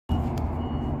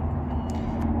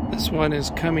This one is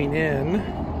coming in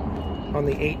on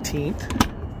the 18th.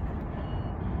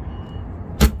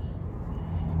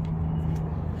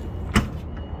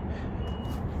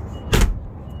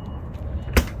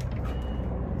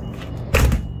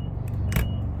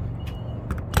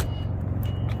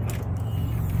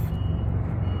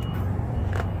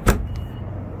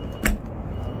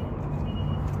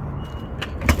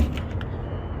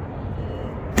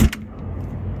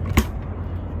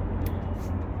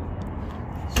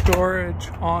 Storage,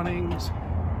 awnings,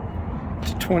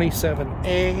 to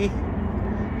 27A.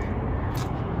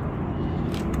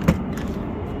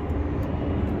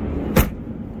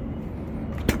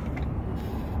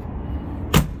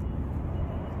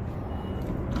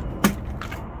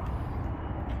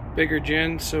 Bigger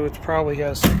gen, so it probably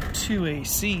has 2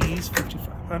 ACs,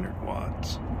 5500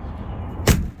 watts.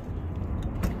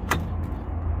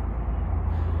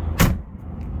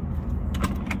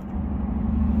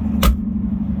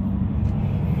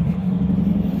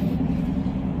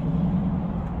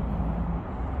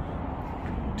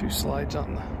 Two slides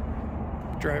on the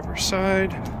driver's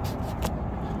side.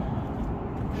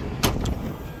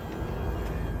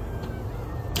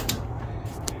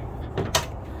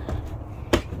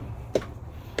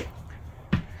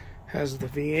 Has the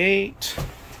V8,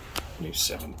 new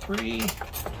 7.3,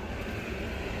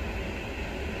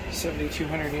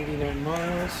 7,289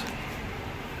 miles.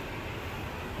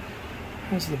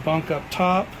 Has the bunk up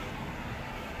top,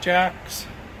 jacks,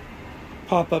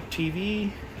 pop-up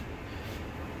TV.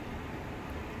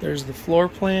 There's the floor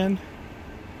plan.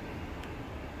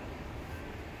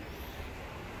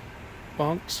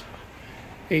 Bunks.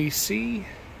 AC.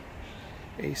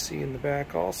 AC in the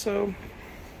back also.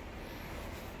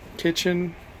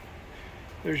 Kitchen.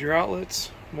 There's your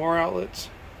outlets. More outlets.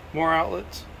 More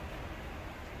outlets.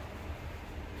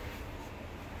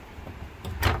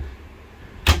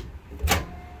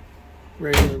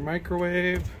 Regular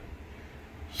microwave.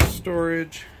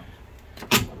 Storage.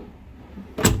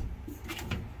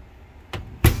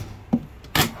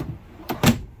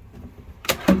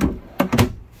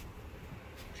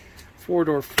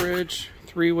 Four-door fridge,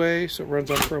 three-way, so it runs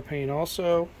on propane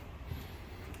also.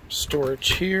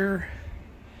 Storage here.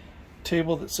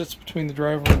 Table that sits between the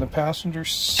driver and the passenger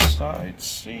side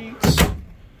seats.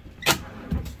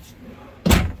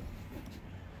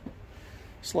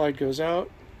 Slide goes out.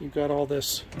 You've got all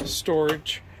this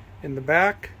storage in the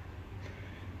back.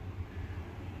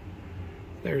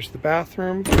 There's the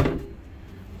bathroom.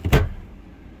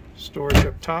 Storage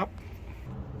up top.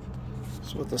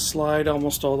 So with the slide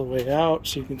almost all the way out,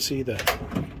 so you can see the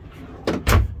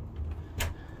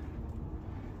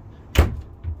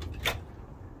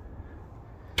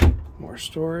more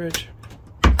storage.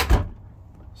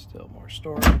 Still more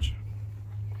storage.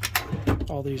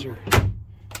 All these are,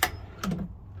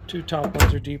 two top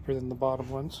ones are deeper than the bottom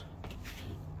ones.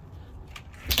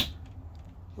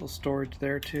 Little storage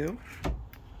there too.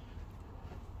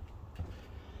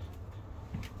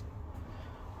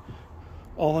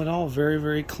 All in all, very,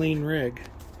 very clean rig.